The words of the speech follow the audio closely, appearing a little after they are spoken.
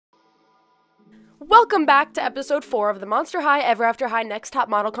Welcome back to episode 4 of the Monster High Ever After High Next Top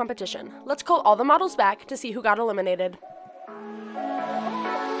Model competition. Let's call all the models back to see who got eliminated.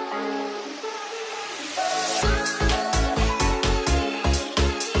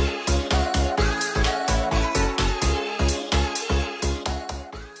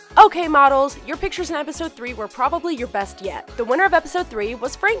 Okay, models, your pictures in episode 3 were probably your best yet. The winner of episode 3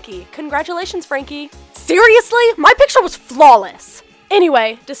 was Frankie. Congratulations, Frankie. Seriously? My picture was flawless!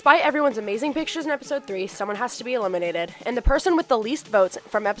 Anyway, despite everyone's amazing pictures in episode 3, someone has to be eliminated, and the person with the least votes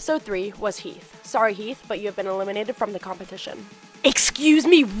from episode 3 was Heath. Sorry, Heath, but you have been eliminated from the competition. Excuse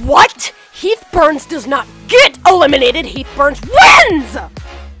me, what? Heath Burns does not get eliminated, Heath Burns wins!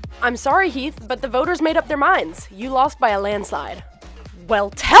 I'm sorry, Heath, but the voters made up their minds. You lost by a landslide. Well,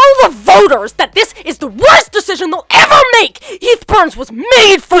 tell the voters that this is the worst decision they'll ever make! Heath Burns was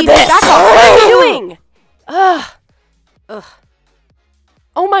made for this! Back off. What are you doing? Ugh.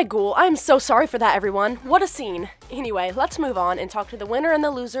 Oh my ghoul, I'm so sorry for that, everyone. What a scene. Anyway, let's move on and talk to the winner and the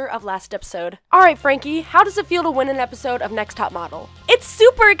loser of last episode. Alright, Frankie, how does it feel to win an episode of Next Top Model? It's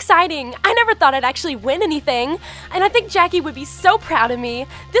super exciting! I never thought I'd actually win anything, and I think Jackie would be so proud of me.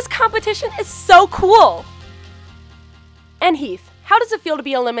 This competition is so cool! And Heath, how does it feel to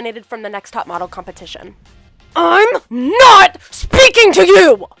be eliminated from the Next Top Model competition? I'm not speaking to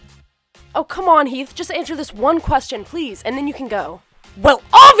you! Oh, come on, Heath, just answer this one question, please, and then you can go. Well,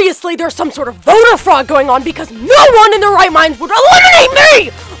 obviously there's some sort of voter fraud going on because no one in their right minds would eliminate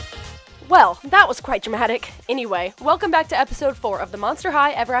me! Well, that was quite dramatic. Anyway, welcome back to episode 4 of the Monster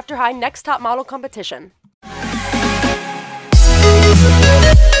High Ever After High Next Top Model competition.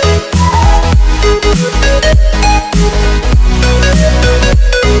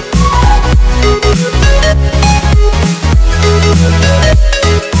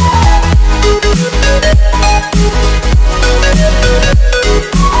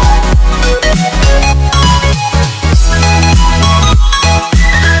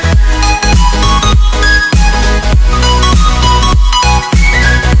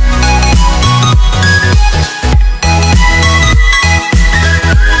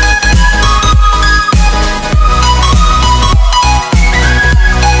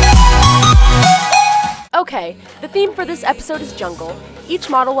 Okay, the theme for this episode is jungle. Each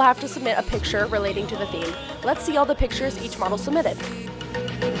model will have to submit a picture relating to the theme. Let's see all the pictures each model submitted.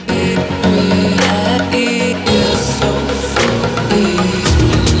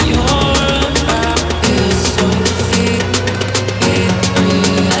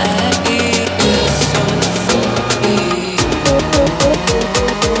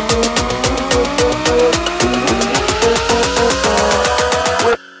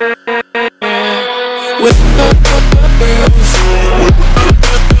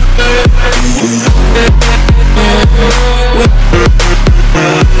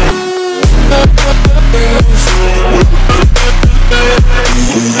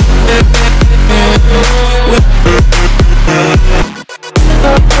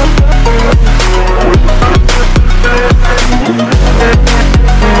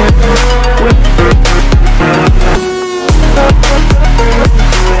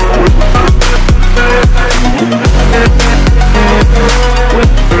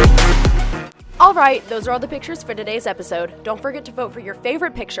 Alright, those are all the pictures for today's episode. Don't forget to vote for your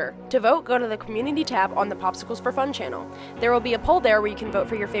favorite picture. To vote, go to the community tab on the Popsicles for Fun channel. There will be a poll there where you can vote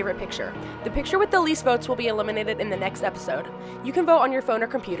for your favorite picture. The picture with the least votes will be eliminated in the next episode. You can vote on your phone or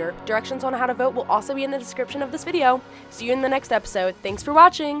computer. Directions on how to vote will also be in the description of this video. See you in the next episode. Thanks for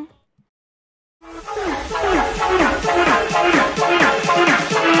watching!